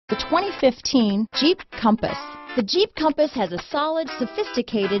The 2015 Jeep Compass. The Jeep Compass has a solid,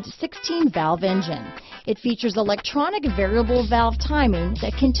 sophisticated 16-valve engine. It features electronic variable valve timing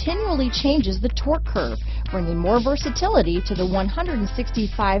that continually changes the torque curve, bringing more versatility to the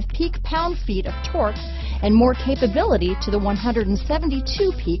 165 peak pound-feet of torque and more capability to the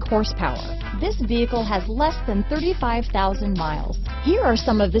 172 peak horsepower. This vehicle has less than 35,000 miles. Here are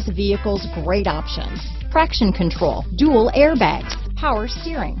some of this vehicle's great options: traction control, dual airbags, power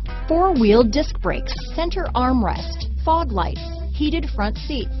steering, four-wheel disc brakes, center armrest, fog lights, heated front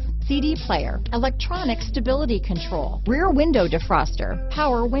seats, CD player, electronic stability control, rear window defroster,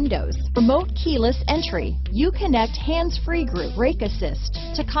 power windows, remote keyless entry, Uconnect hands-free group, brake assist,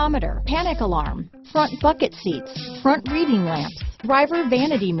 tachometer, panic alarm, front bucket seats, front reading lamps, driver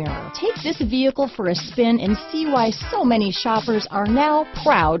vanity mirror. Take this vehicle for a spin and see why so many shoppers are now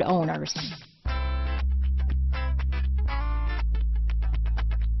proud owners.